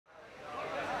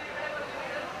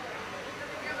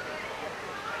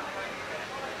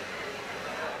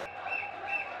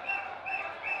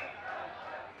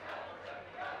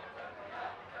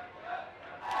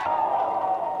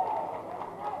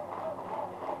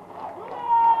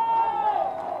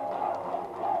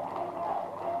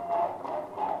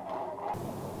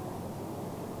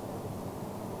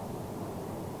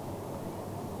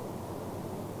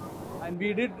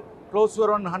we did close to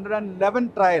around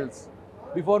 111 trials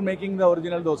before making the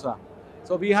original dosa.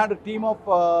 So we had a team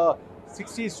of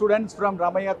 60 students from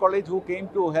Ramaya College who came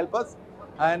to help us,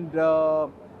 and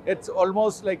it's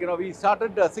almost like, we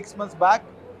started 6 months back,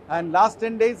 and last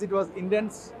 10 days it was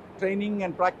intense training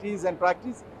and practice,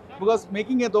 because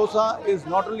making a dosa is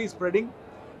not only spreading,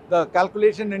 the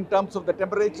calculation in terms of the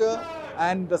temperature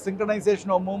and the synchronization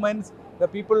of movements, the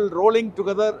people rolling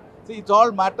together. See, it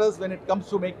all matters when it comes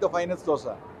to make the finest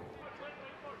dosa.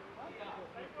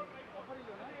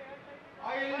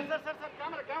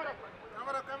 Camera.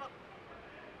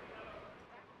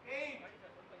 8,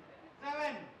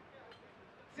 7,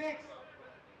 6,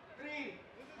 3,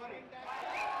 sorry.